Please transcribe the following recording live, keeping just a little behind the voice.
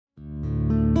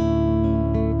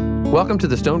Welcome to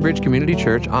the Stonebridge Community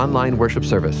Church online worship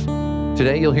service.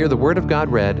 Today you'll hear the Word of God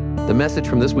read, the message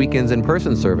from this weekend's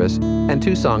in-person service, and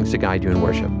 2 songs to guide you in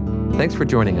worship. Thanks for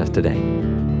joining us today.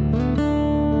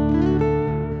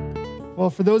 Well,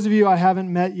 for those of you I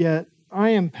haven't met yet,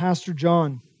 I am Pastor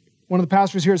John, one of the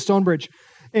pastors here at Stonebridge.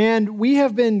 And we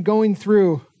have been going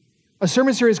through a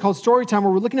sermon series called Storytime,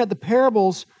 where we're looking at the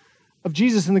parables of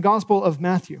Jesus in the Gospel of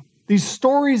Matthew. These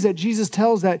stories that Jesus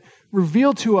tells that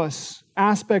reveal to us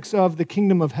aspects of the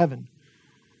kingdom of heaven.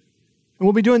 And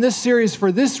we'll be doing this series for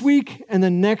this week and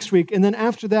then next week. And then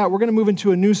after that, we're going to move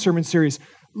into a new sermon series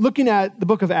looking at the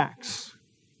book of Acts.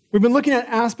 We've been looking at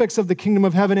aspects of the kingdom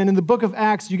of heaven. And in the book of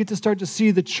Acts, you get to start to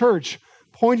see the church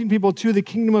pointing people to the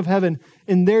kingdom of heaven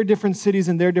in their different cities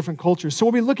and their different cultures. So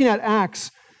we'll be looking at Acts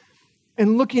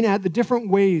and looking at the different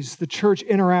ways the church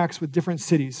interacts with different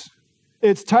cities.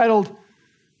 It's titled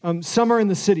Summer in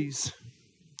the Cities.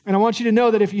 And I want you to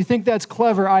know that if you think that's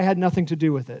clever, I had nothing to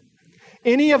do with it.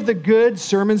 Any of the good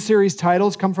sermon series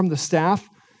titles come from the staff.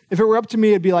 If it were up to me,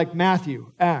 it'd be like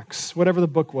Matthew, Acts, whatever the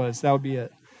book was, that would be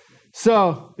it.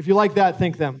 So if you like that,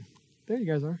 thank them. There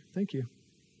you guys are. Thank you.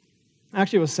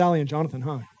 Actually, it was Sally and Jonathan,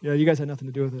 huh? Yeah, you guys had nothing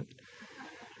to do with it.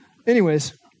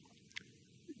 Anyways,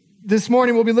 this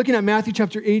morning we'll be looking at Matthew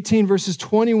chapter 18, verses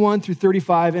 21 through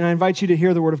 35, and I invite you to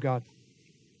hear the word of God.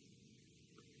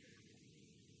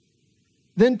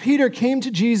 Then Peter came to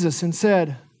Jesus and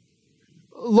said,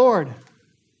 Lord,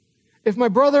 if my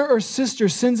brother or sister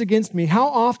sins against me, how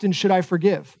often should I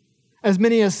forgive? As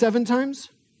many as 7 times?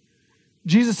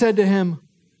 Jesus said to him,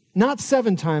 not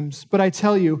 7 times, but I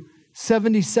tell you,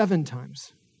 77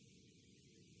 times.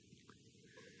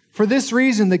 For this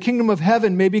reason, the kingdom of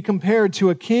heaven may be compared to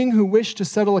a king who wished to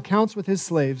settle accounts with his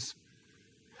slaves.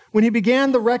 When he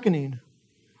began the reckoning,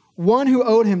 one who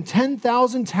owed him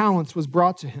 10,000 talents was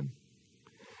brought to him.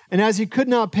 And as he could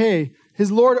not pay,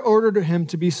 his Lord ordered him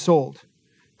to be sold,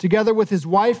 together with his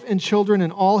wife and children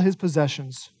and all his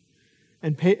possessions,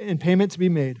 and payment to be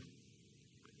made.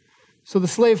 So the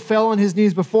slave fell on his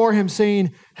knees before him,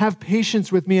 saying, have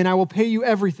patience with me, and I will pay you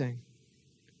everything.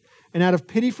 And out of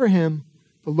pity for him,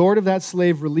 the Lord of that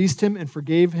slave released him and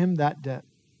forgave him that debt.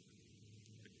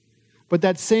 But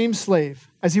that same slave,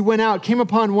 as he went out, came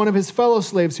upon one of his fellow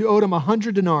slaves who owed him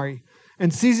 100 denarii,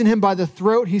 and seizing him by the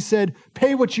throat, he said,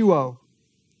 pay what you owe.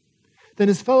 Then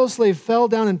his fellow slave fell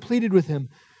down and pleaded with him,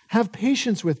 have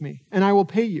patience with me, and I will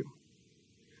pay you.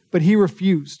 But he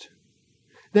refused.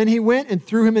 Then he went and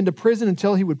threw him into prison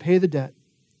until he would pay the debt.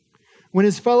 When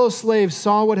his fellow slaves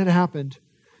saw what had happened,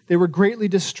 they were greatly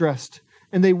distressed,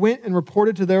 and they went and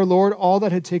reported to their Lord all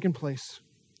that had taken place.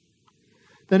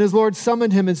 Then his Lord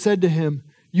summoned him and said to him,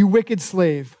 you wicked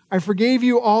slave, I forgave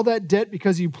you all that debt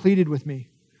because you pleaded with me.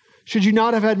 Should you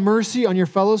not have had mercy on your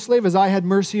fellow slave as I had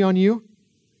mercy on you?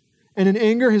 And in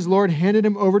anger, his Lord handed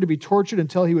him over to be tortured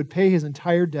until he would pay his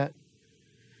entire debt.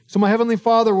 So my heavenly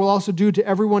Father will also do to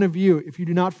every one of you if you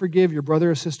do not forgive your brother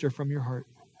or sister from your heart.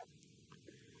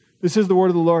 This is the word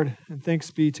of the Lord, and thanks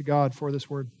be to God for this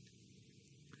word.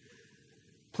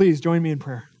 Please join me in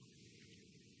prayer.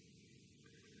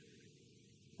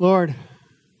 Lord,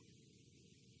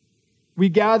 we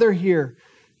gather here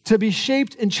to be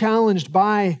shaped and challenged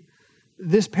by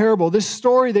this parable, this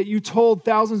story that you told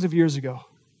thousands of years ago.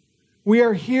 We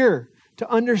are here to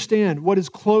understand what is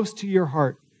close to your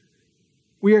heart.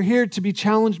 We are here to be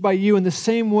challenged by you in the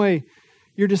same way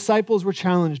your disciples were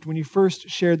challenged when you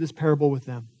first shared this parable with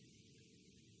them.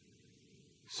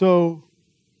 So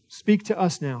speak to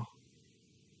us now.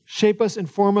 Shape us,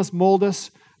 inform us, mold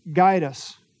us, guide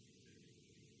us,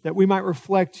 that we might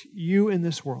reflect you in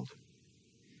this world.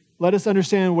 Let us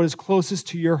understand what is closest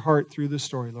to your heart through this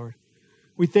story, Lord.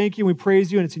 We thank you and we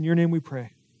praise you, and it's in your name we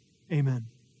pray. Amen.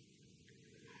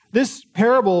 This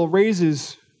parable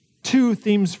raises 2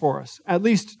 themes for us, at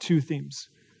least 2 themes,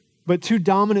 but 2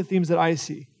 dominant themes that I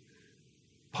see: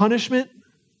 punishment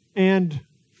and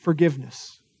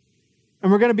forgiveness.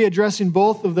 And we're going to be addressing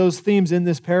both of those themes in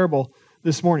this parable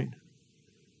this morning.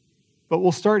 But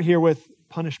we'll start here with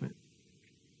punishment.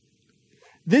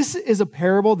 This is a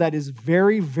parable that is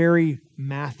very, very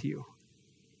Matthew.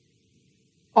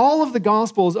 All of the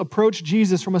Gospels approach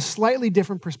Jesus from a slightly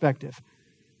different perspective.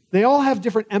 They all have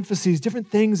different emphases, different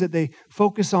things that they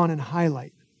focus on and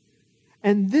highlight.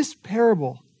 And this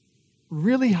parable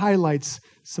really highlights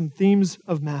some themes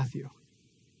of Matthew.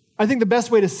 I think the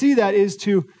best way to see that is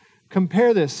to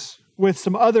compare this with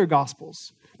some other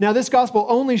Gospels. Now, this parable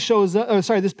only shows up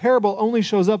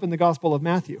in the Gospel of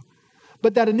Matthew.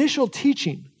 But that initial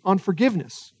teaching on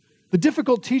forgiveness, the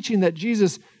difficult teaching that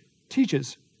Jesus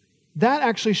teaches, that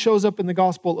actually shows up in the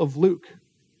Gospel of Luke.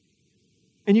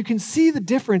 And you can see the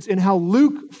difference in how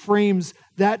Luke frames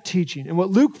that teaching and what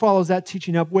Luke follows that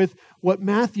teaching up with what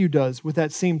Matthew does with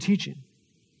that same teaching.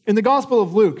 In the Gospel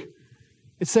of Luke,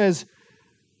 it says,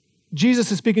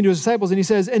 Jesus is speaking to his disciples and he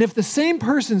says, and if the same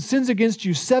person sins against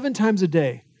you 7 times a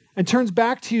day and turns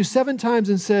back to you 7 times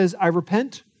and says, I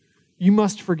repent, you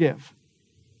must forgive.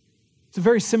 It's a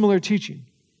very similar teaching.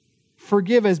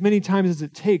 Forgive as many times as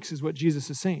it takes is what Jesus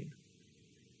is saying.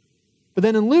 But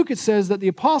then in Luke it says that the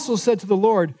apostles said to the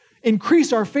Lord,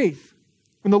 increase our faith.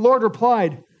 And the Lord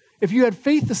replied, if you had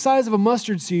faith the size of a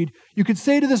mustard seed, you could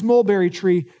say to this mulberry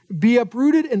tree, be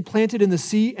uprooted and planted in the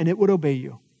sea, and it would obey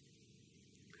you.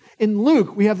 In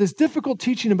Luke, we have this difficult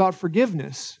teaching about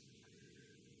forgiveness.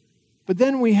 But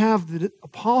then we have the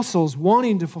apostles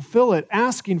wanting to fulfill it,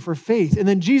 asking for faith. And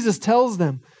then Jesus tells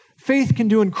them, faith can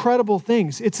do incredible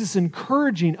things. It's this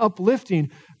encouraging,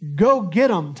 uplifting, go get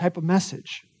them type of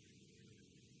message.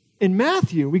 In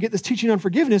Matthew, we get this teaching on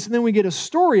forgiveness, and then we get a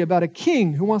story about a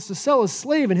king who wants to sell his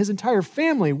slave and his entire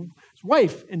family, his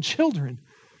wife and children.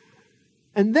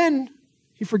 And then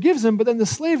he forgives him, but then the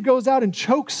slave goes out and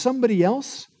chokes somebody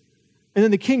else. And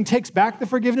then the king takes back the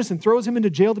forgiveness and throws him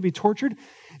into jail to be tortured.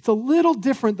 It's a little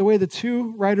different the way the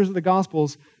two writers of the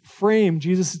Gospels frame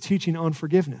Jesus' teaching on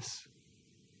forgiveness.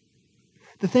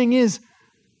 The thing is,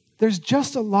 there's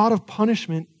just a lot of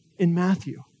punishment in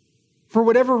Matthew. For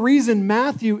whatever reason,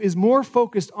 Matthew is more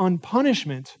focused on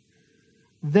punishment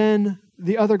than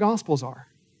the other Gospels are.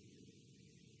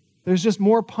 There's just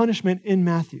more punishment in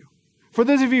Matthew. For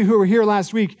those of you who were here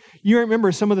last week, you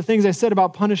remember some of the things I said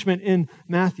about punishment in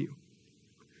Matthew.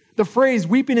 The phrase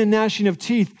weeping and gnashing of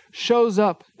teeth shows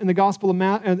up in the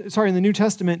in the New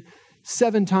Testament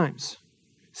 7 times.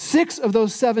 6 of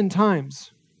those 7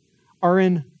 times are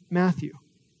in Matthew.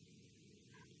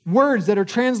 Words that are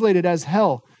translated as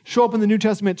hell show up in the New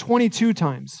Testament 22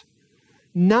 times.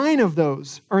 9 of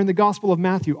those are in the Gospel of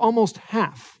Matthew. Almost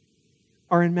half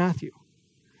are in Matthew.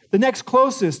 The next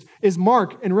closest is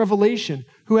Mark and Revelation,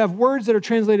 who have words that are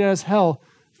translated as hell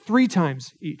 3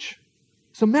 times each.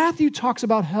 So Matthew talks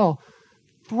about hell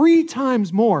 3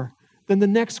 times more than the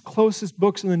next closest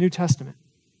books in the New Testament.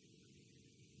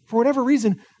 For whatever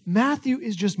reason, Matthew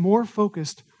is just more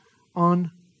focused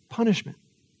on punishment.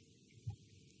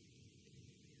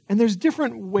 And there's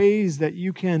different ways that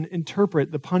you can interpret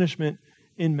the punishment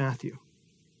in Matthew.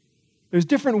 There's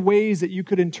different ways that you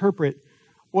could interpret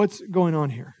what's going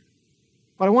on here.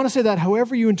 But I want to say that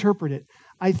however you interpret it,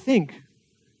 I think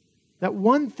that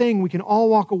one thing we can all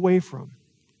walk away from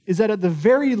is that at the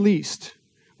very least,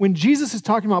 when Jesus is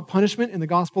talking about punishment in the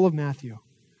Gospel of Matthew,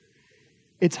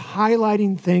 it's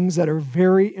highlighting things that are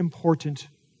very important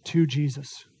to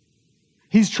Jesus.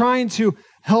 He's trying to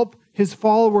help his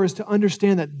followers to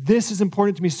understand that this is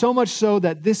important to me, so much so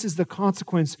that this is the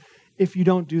consequence if you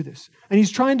don't do this. And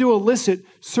he's trying to elicit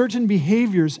certain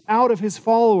behaviors out of his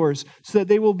followers so that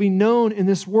they will be known in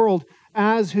this world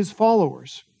as his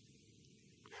followers.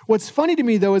 What's funny to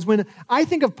me, though, is when I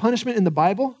think of punishment in the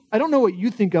Bible, I don't know what you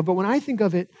think of, but when I think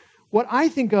of it, what I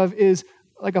think of is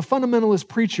like a fundamentalist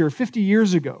preacher 50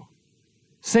 years ago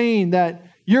saying that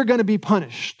you're going to be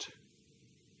punished.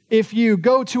 If you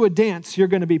go to a dance, you're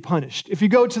going to be punished. If you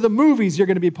go to the movies, you're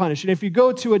going to be punished. And if you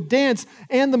go to a dance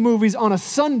and the movies on a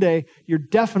Sunday, you're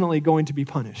definitely going to be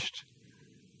punished.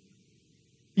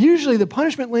 Usually the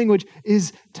punishment language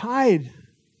is tied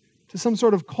to some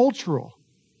sort of cultural,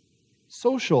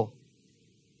 social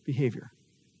behavior.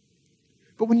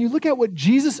 But when you look at what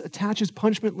Jesus attaches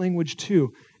punishment language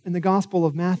to in the Gospel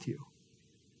of Matthew,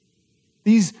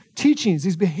 these teachings,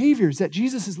 these behaviors that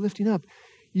Jesus is lifting up,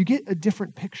 you get a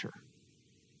different picture.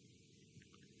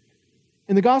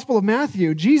 In the Gospel of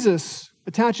Matthew, Jesus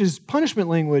attaches punishment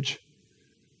language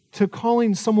to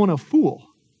calling someone a fool.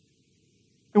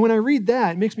 And when I read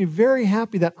that, it makes me very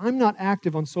happy that I'm not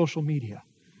active on social media.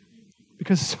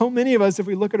 Because so many of us, if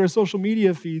we look at our social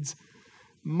media feeds,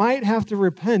 might have to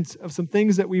repent of some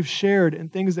things that we've shared and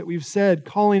things that we've said,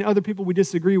 calling other people we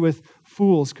disagree with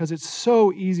fools, because it's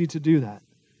so easy to do that.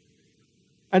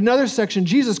 Another section,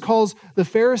 Jesus calls the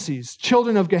Pharisees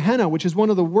children of Gehenna, which is one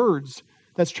of the words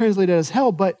that's translated as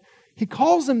hell, but he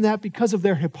calls them that because of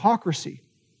their hypocrisy.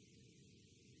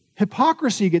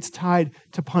 Hypocrisy gets tied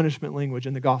to punishment language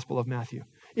in the Gospel of Matthew.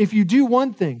 If you do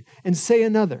one thing and say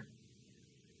another,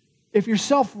 if you're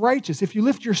self-righteous, if you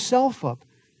lift yourself up,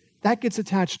 that gets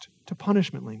attached to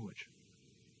punishment language.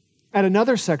 At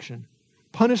another section,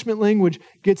 punishment language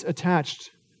gets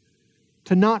attached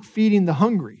to not feeding the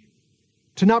hungry,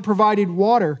 to not providing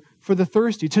water for the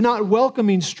thirsty, to not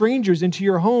welcoming strangers into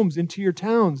your homes, into your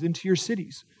towns, into your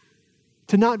cities,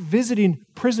 to not visiting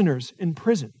prisoners in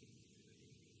prison.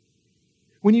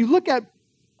 When you look at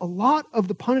a lot of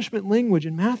the punishment language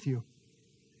in Matthew,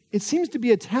 it seems to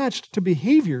be attached to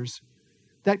behaviors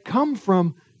that come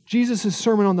from Jesus'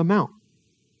 Sermon on the Mount,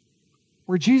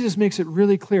 where Jesus makes it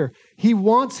really clear. He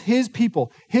wants his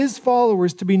people, his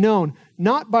followers, to be known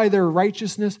not by their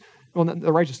righteousness, well, not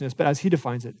the righteousness, but as he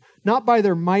defines it, not by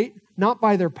their might, not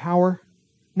by their power,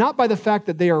 not by the fact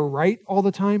that they are right all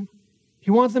the time.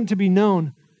 He wants them to be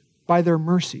known by their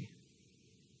mercy.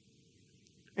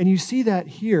 And you see that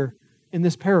here in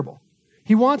this parable.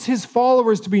 He wants his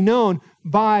followers to be known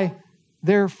by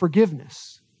their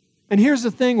forgiveness. And here's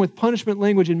the thing with punishment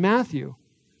language in Matthew.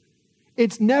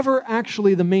 It's never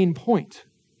actually the main point.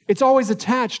 It's always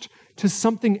attached to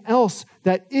something else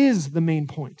that is the main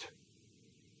point.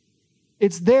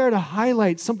 It's there to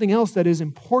highlight something else that is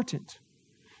important.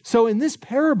 So in this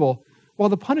parable, while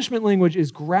the punishment language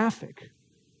is graphic,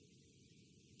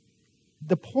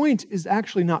 the point is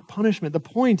actually not punishment. The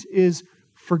point is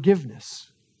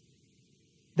forgiveness.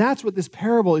 That's what this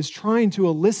parable is trying to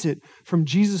elicit from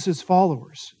Jesus'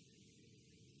 followers.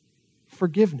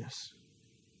 Forgiveness.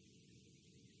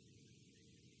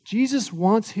 Jesus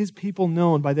wants his people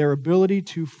known by their ability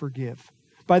to forgive,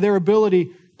 by their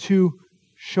ability to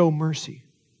show mercy.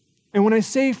 And when I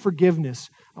say forgiveness,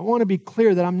 I want to be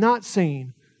clear that I'm not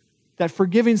saying that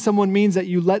forgiving someone means that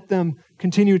you let them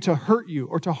continue to hurt you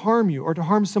or to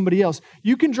harm somebody else.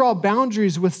 You can draw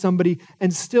boundaries with somebody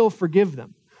and still forgive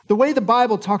them. The way the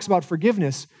Bible talks about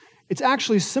forgiveness, it's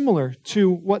actually similar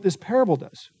to what this parable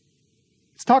does.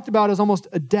 It's talked about as almost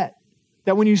a debt,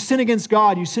 that when you sin against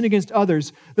God, you sin against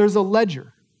others, there's a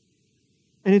ledger,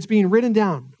 and it's being written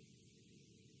down.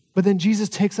 But then Jesus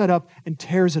takes that up and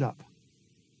tears it up.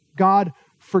 God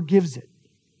forgives it,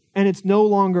 and it's no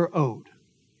longer owed.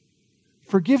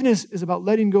 Forgiveness is about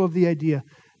letting go of the idea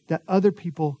that other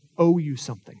people owe you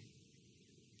something,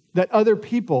 that other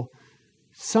people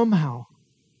somehow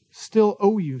still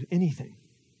owe you anything.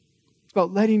 It's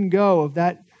about letting go of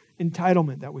that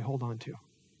entitlement that we hold on to.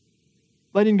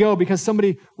 Letting go because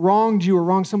somebody wronged you or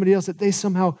wronged somebody else, that they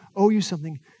somehow owe you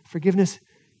something. Forgiveness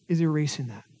is erasing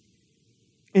that.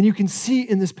 And you can see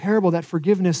in this parable that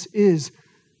forgiveness is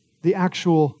the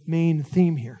actual main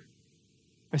theme here.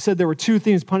 I said there were two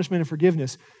themes, punishment and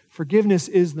forgiveness. Forgiveness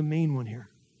is the main one here.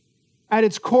 At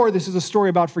its core, this is a story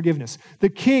about forgiveness. The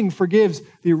king forgives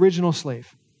the original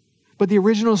slave. But the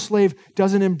original slave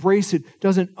doesn't embrace it,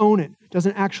 doesn't own it,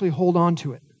 doesn't actually hold on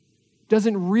to it,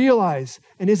 doesn't realize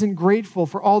and isn't grateful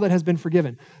for all that has been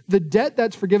forgiven. The debt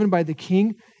that's forgiven by the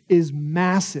king is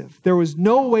massive. There was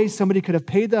no way somebody could have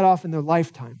paid that off in their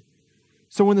lifetime.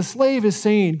 So when the slave is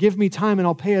saying, give me time and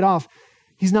I'll pay it off,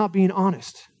 he's not being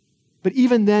honest. But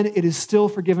even then, it is still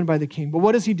forgiven by the king. But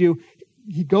what does he do?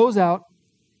 He goes out,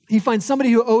 he finds somebody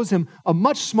who owes him a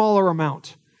much smaller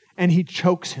amount, and he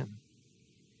chokes him.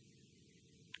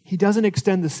 He doesn't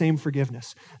extend the same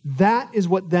forgiveness. That is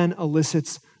what then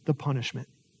elicits the punishment.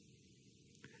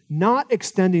 Not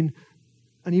extending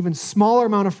an even smaller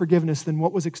amount of forgiveness than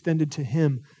what was extended to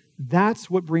him, that's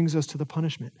what brings us to the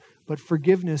punishment. But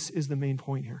forgiveness is the main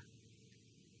point here.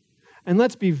 And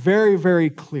let's be very,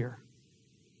 very clear.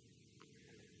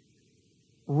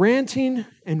 Ranting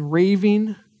and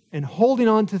raving and holding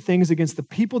on to things against the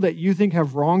people that you think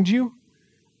have wronged you,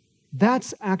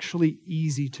 that's actually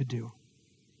easy to do.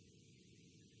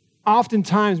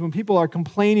 Oftentimes when people are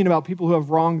complaining about people who have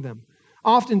wronged them,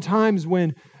 oftentimes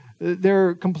when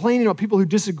they're complaining about people who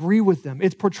disagree with them,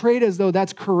 it's portrayed as though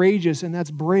that's courageous and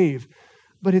that's brave,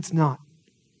 but it's not.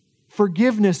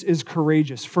 Forgiveness is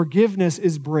courageous, forgiveness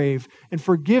is brave, and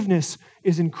forgiveness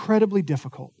is incredibly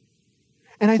difficult.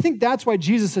 And I think that's why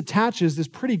Jesus attaches this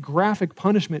pretty graphic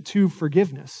punishment to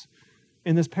forgiveness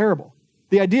in this parable.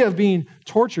 The idea of being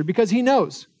tortured, because he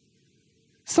knows.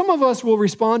 Some of us will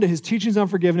respond to his teachings on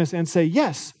forgiveness and say,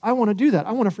 yes, I want to do that.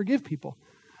 I want to forgive people.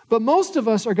 But most of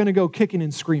us are going to go kicking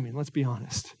and screaming, let's be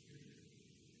honest.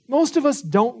 Most of us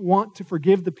don't want to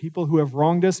forgive the people who have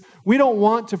wronged us. We don't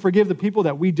want to forgive the people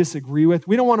that we disagree with.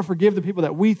 We don't want to forgive the people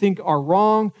that we think are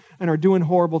wrong and are doing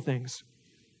horrible things.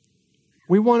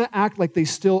 We want to act like they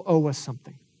still owe us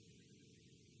something.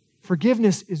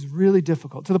 Forgiveness is really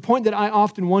difficult, to the point that I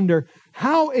often wonder,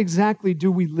 how exactly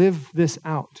do we live this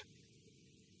out?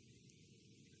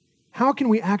 How can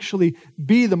we actually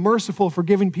be the merciful,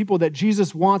 forgiving people that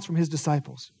Jesus wants from his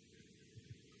disciples?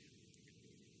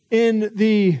 In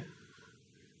the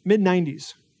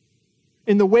mid-90s,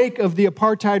 in the wake of the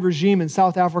apartheid regime in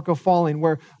South Africa falling,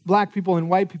 where black people and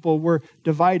white people were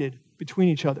divided between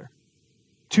each other,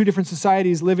 two different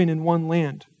societies living in one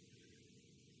land,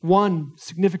 one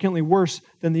significantly worse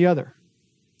than the other.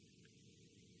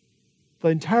 The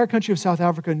entire country of South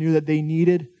Africa knew that they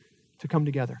needed to come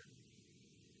together.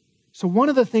 So one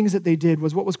of the things that they did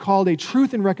was what was called a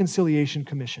Truth and Reconciliation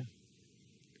Commission.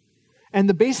 And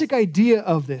the basic idea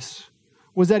of this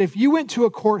was that if you went to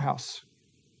a courthouse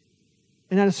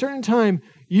and at a certain time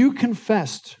you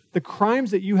confessed the crimes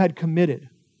that you had committed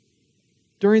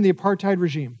during the apartheid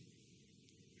regime,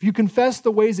 if you confessed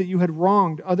the ways that you had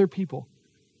wronged other people,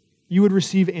 you would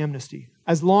receive amnesty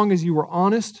as long as you were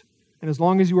honest and as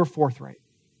long as you were forthright.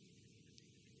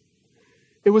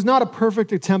 It was not a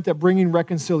perfect attempt at bringing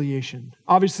reconciliation.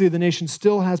 Obviously, the nation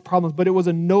still has problems, but it was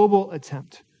a noble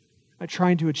attempt at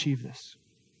trying to achieve this.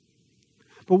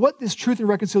 But what this Truth and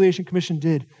Reconciliation Commission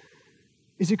did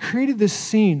is it created this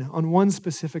scene on one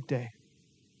specific day.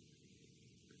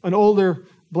 An older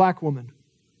black woman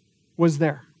was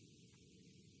there,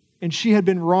 and she had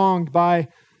been wronged by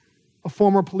a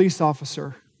former police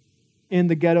officer in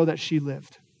the ghetto that she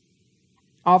lived.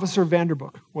 Officer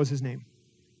Vanderbook was his name.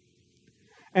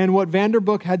 And what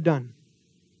Vanderbook had done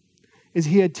is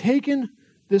he had taken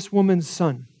this woman's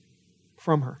son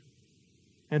from her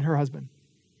and her husband.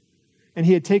 And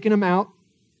he had taken him out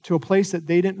to a place that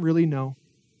they didn't really know.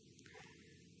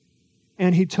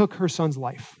 And he took her son's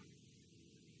life.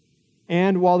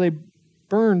 And while they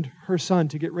burned her son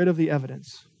to get rid of the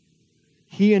evidence,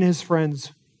 he and his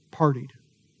friends partied.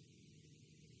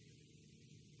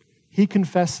 He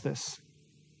confessed this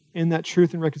in that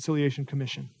Truth and Reconciliation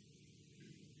Commission.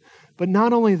 But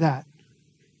not only that,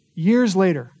 years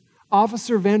later,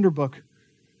 Officer Vanderbook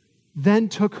then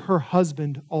took her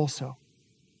husband also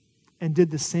and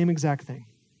did the same exact thing.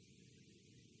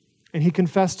 And he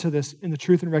confessed to this in the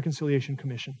Truth and Reconciliation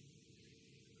Commission.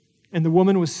 And the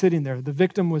woman was sitting there. The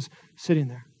victim was sitting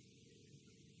there.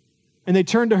 And they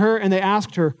turned to her and they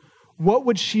asked her, what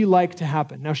would she like to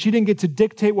happen? Now, she didn't get to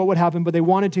dictate what would happen, but they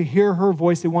wanted to hear her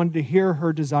voice. They wanted to hear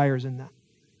her desires in that.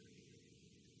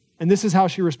 And this is how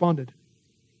she responded.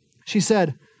 She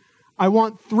said, I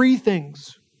want 3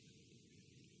 things.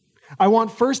 I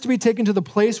want first to be taken to the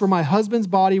place where my husband's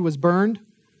body was burned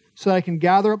so that I can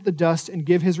gather up the dust and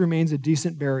give his remains a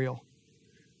decent burial.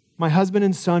 My husband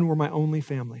and son were my only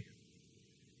family.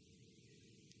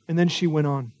 And then she went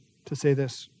on to say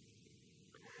this.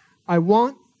 I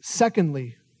want,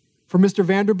 secondly, for Mr.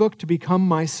 Vanderbook to become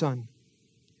my son.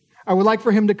 I would like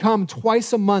for him to come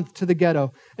twice a month to the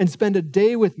ghetto and spend a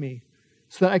day with me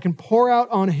so that I can pour out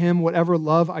on him whatever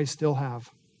love I still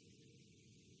have.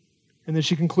 And then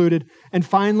she concluded, and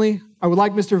finally, I would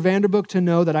like Mr. Vanderbook to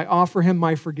know that I offer him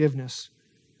my forgiveness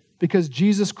because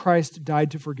Jesus Christ died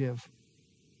to forgive.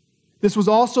 This was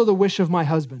also the wish of my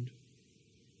husband.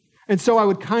 And so I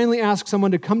would kindly ask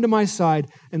someone to come to my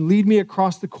side and lead me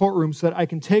across the courtroom so that I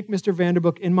can take Mr.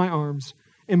 Vanderbook in my arms,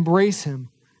 embrace him,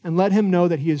 and let him know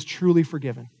that he is truly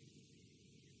forgiven.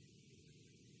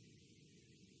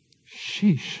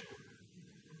 Sheesh.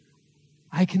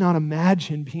 I cannot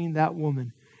imagine being that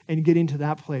woman and getting to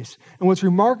that place. And what's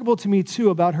remarkable to me,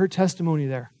 too, about her testimony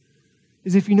there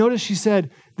is if you notice, she said,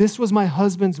 this was my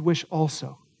husband's wish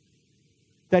also.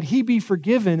 That he be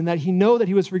forgiven and that he know that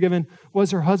he was forgiven was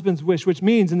her husband's wish, which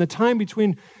means in the time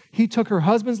between he took her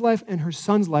husband's life and her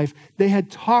son's life, they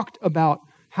had talked about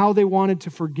how they wanted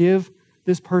to forgive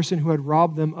this person who had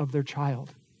robbed them of their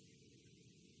child.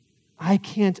 I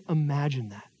can't imagine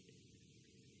that.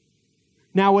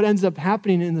 Now, what ends up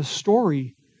happening in the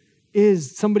story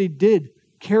is somebody did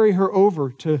carry her over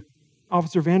to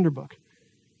Officer Vanderbook.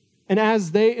 And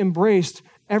as they embraced,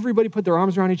 everybody put their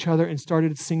arms around each other and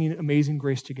started singing Amazing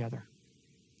Grace together.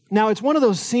 Now, it's one of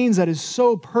those scenes that is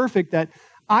so perfect that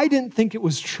I didn't think it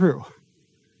was true.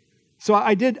 So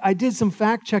I did some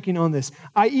fact checking on this.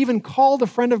 I even called a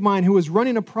friend of mine who was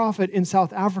running a prophet in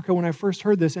South Africa when I first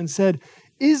heard this and said,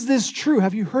 is this true?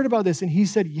 Have you heard about this? And he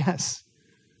said, yes,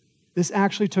 this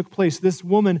actually took place. This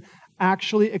woman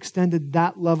actually extended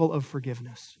that level of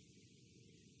forgiveness.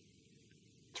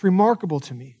 It's remarkable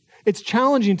to me. It's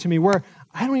challenging to me where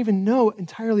I don't even know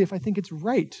entirely if I think it's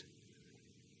right.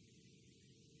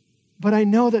 But I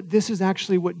know that this is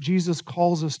actually what Jesus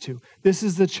calls us to. This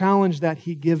is the challenge that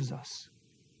he gives us.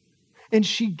 And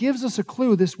she gives us a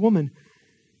clue, this woman,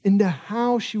 into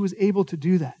how she was able to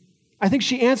do that. I think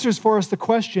she answers for us the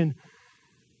question,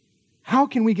 how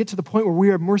can we get to the point where we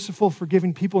are merciful,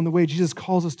 forgiving people in the way Jesus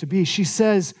calls us to be? She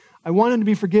says, I want him to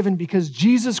be forgiven because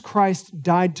Jesus Christ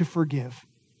died to forgive.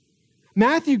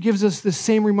 Matthew gives us the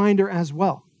same reminder as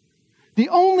well. The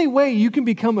only way you can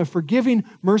become a forgiving,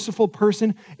 merciful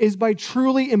person is by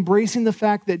truly embracing the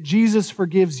fact that Jesus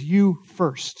forgives you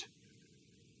first.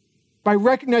 By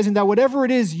recognizing that whatever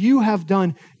it is you have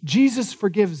done, Jesus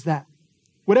forgives that.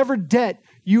 Whatever debt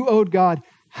you owed God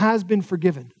has been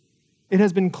forgiven. It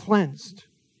has been cleansed.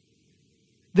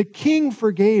 The king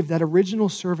forgave that original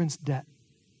servant's debt.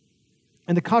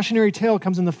 And the cautionary tale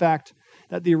comes in the fact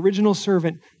that the original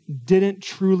servant didn't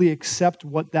truly accept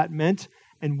what that meant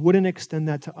and wouldn't extend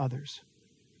that to others.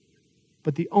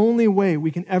 But the only way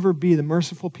we can ever be the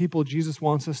merciful people Jesus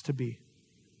wants us to be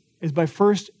is by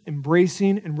first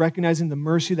embracing and recognizing the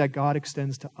mercy that God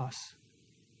extends to us.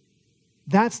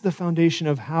 That's the foundation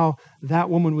of how that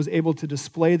woman was able to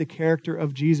display the character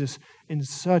of Jesus in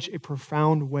such a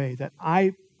profound way that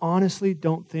I honestly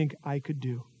don't think I could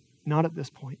do. Not at this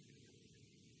point.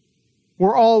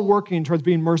 We're all working towards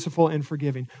being merciful and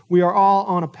forgiving. We are all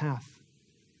on a path.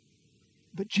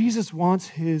 But Jesus wants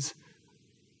his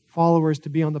followers to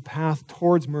be on the path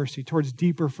towards mercy, towards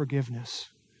deeper forgiveness,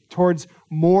 towards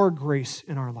more grace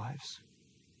in our lives.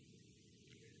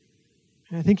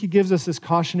 And I think he gives us this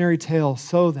cautionary tale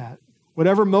so that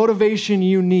whatever motivation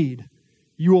you need,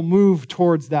 you will move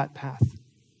towards that path.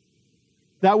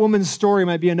 That woman's story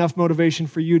might be enough motivation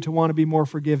for you to want to be more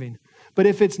forgiving. But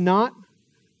if it's not,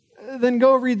 then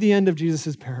go read the end of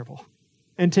Jesus' parable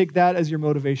and take that as your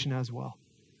motivation as well.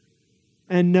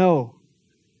 And know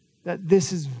that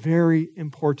this is very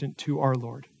important to our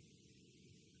Lord.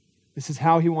 This is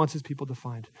how he wants his people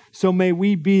defined. So may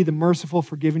we be the merciful,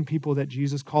 forgiving people that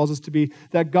Jesus calls us to be,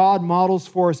 that God models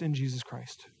for us in Jesus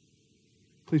Christ.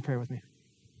 Please pray with me.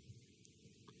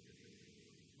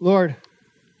 Lord,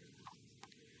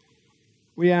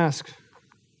 we ask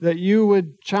that you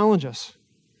would challenge us.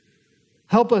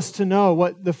 Help us to know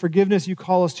what the forgiveness you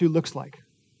call us to looks like.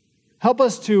 Help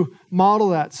us to model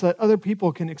that so that other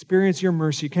people can experience your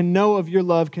mercy, can know of your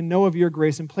love, can know of your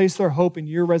grace, and place their hope in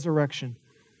your resurrection,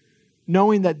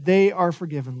 knowing that they are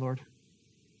forgiven, Lord.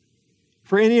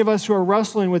 For any of us who are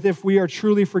wrestling with if we are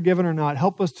truly forgiven or not,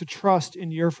 help us to trust in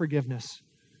your forgiveness.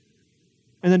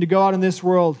 And then to go out in this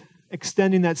world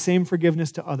extending that same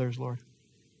forgiveness to others, Lord.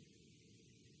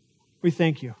 We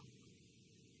thank you.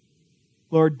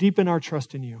 Lord, deepen our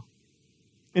trust in you.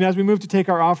 And as we move to take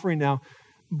our offering now,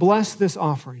 bless this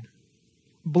offering.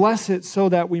 Bless it so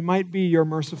that we might be your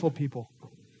merciful people.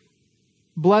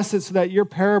 Bless it so that your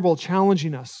parable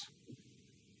challenging us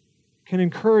can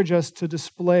encourage us to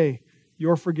display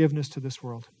your forgiveness to this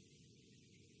world.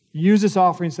 Use this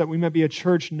offering so that we might be a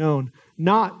church known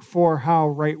not for how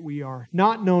right we are,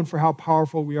 not known for how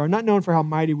powerful we are, not known for how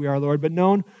mighty we are, Lord, but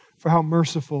known for how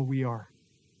merciful we are.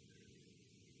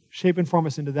 Shape and form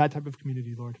us into that type of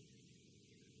community, Lord.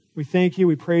 We thank you,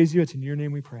 we praise you. It's in your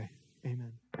name we pray.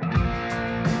 Amen.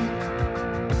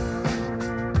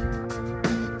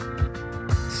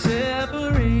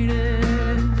 Separated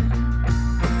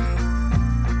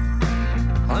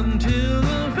until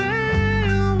the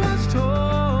veil was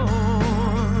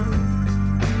torn.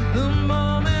 The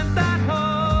moment that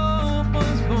hope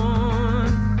was born,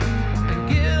 and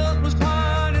guilt was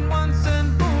parted once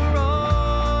and for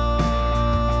all.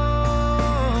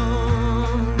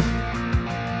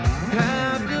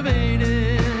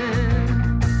 Captivated,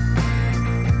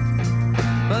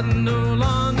 but no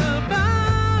longer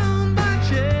bound by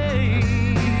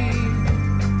chains.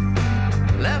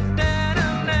 Left at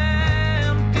an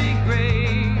empty grave.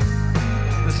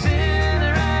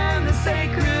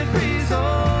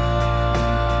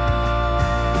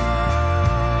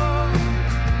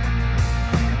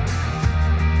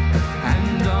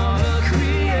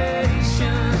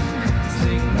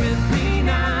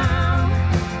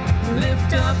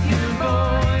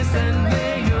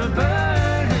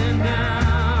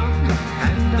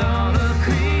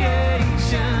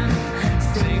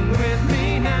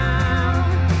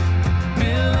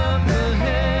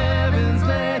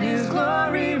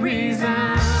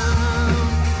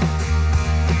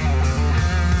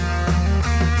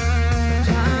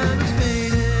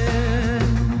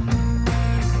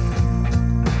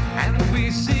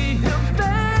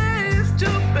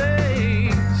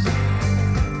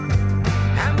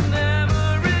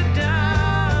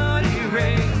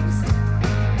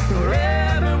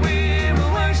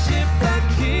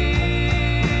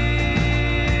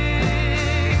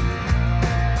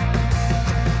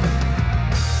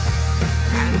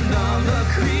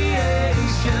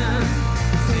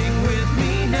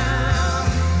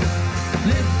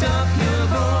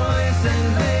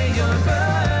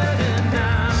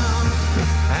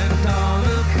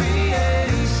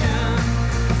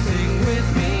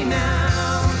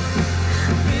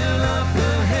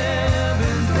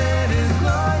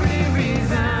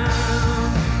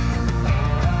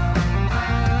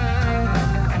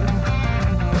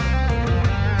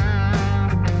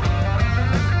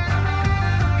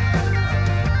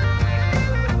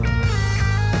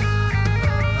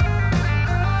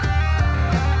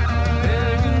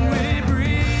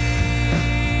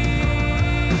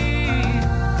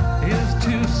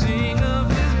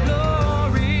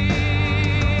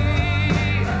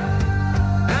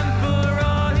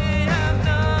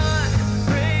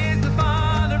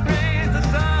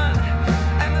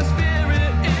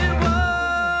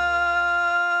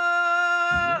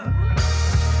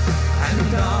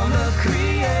 and all of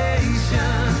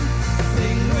creation,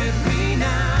 sing with me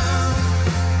now.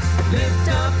 Lift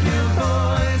up your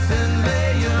voice and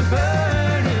lay your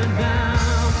burden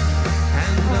down.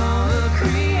 And all of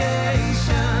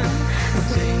creation,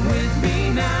 sing with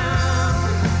me now.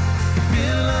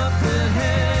 Fill up the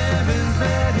heavens,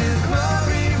 let His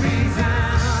glory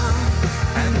resound.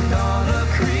 And all of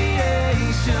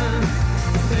creation,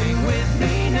 sing with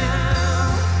me now.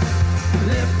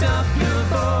 Lift up your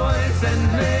voice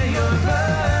and lay your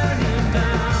burden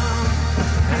down.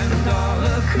 And all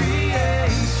of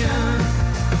creation,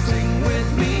 sing with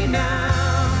me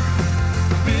now.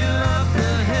 Fill up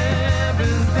the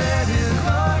heavens, let His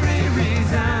glory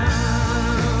resound.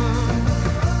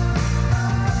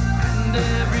 And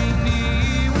every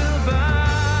knee will bow,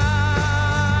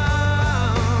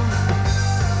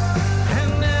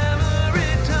 and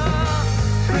every tongue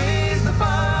praise the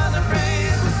Father,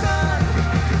 praise the Son,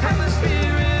 and the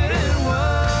Spirit in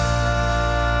one.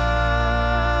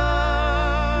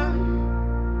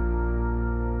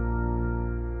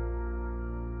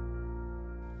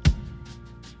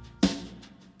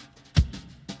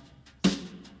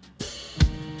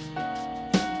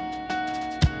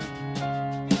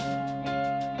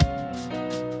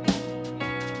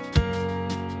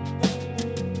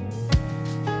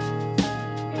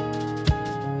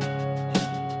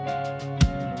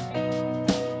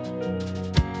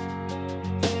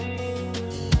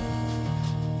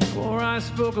 Before I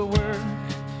spoke a word,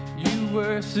 you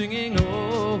were singing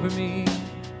over me.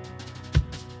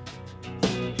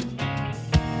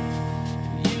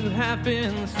 You have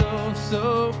been so,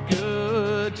 so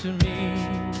good to me.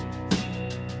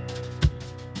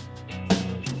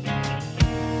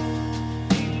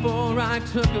 Before I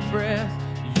took a breath,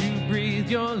 you breathed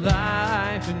your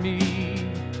life in me.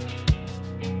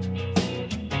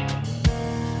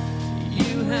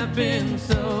 You have been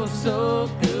so, so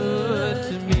good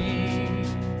to me.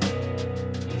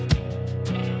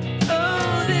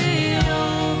 Oh, the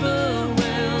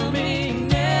overwhelming,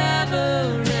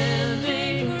 never-ending,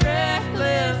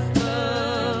 reckless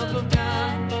love of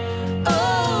God.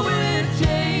 Oh, it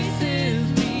chases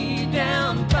me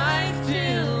down, fights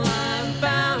till I'm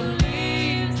found,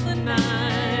 leaves the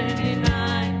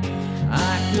 99.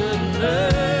 I couldn't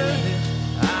earn it,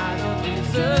 I don't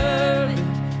deserve it.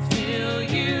 Still,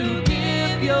 you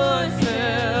give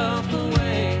yourself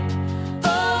away.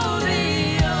 Oh, the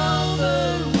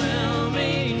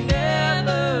overwhelming,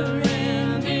 never-ending,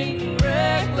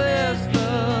 reckless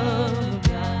love of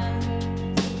God.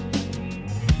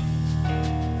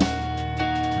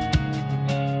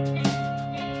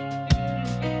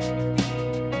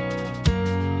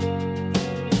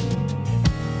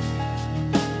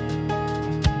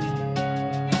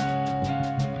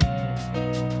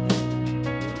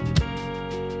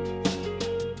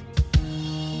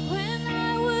 When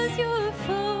I was your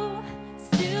foe,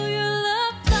 still your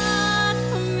love fought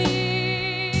for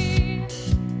me.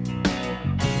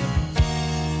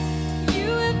 You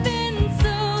have been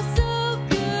so, so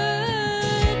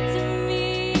good to me.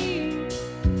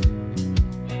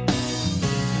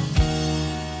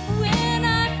 When I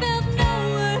felt no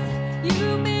worth, you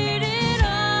made it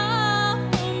all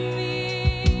for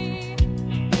me.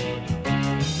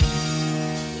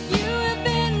 You have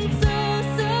been so,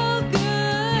 so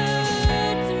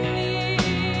good to me.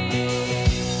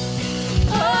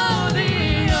 Oh, the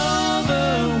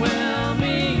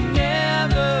overwhelming,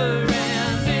 never-ending,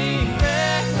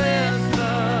 reckless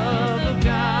love of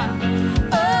God.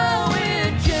 Oh,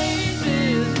 it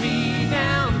chases me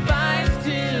down, fights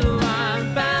till I'm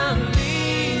found,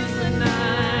 leaves the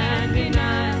 99.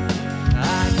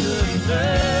 I couldn't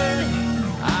earn it,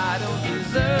 I don't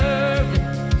deserve it.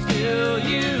 Still,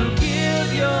 you give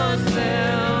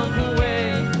yourself away.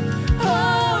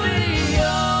 Oh, the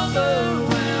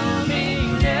overwhelming,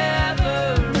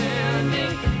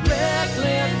 never-ending,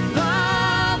 reckless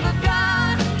love of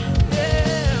God.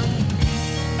 Yeah.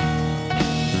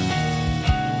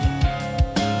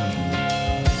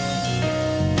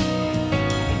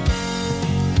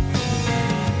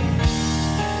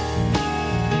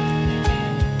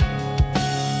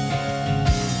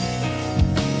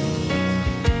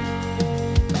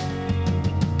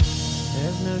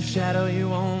 There's no shadow you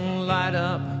won't light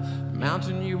up,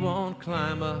 mountain you won't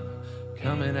climb up,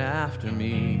 coming after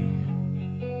me.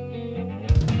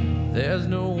 There's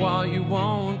no wall you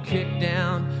won't kick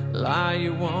down, lie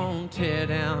you won't tear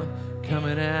down,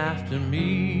 coming after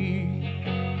me.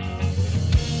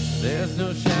 There's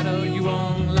no shadow you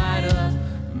won't light up,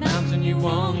 mountain you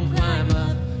won't climb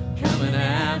up, coming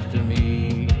after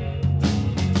me.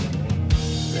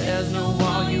 There's no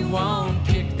wall you won't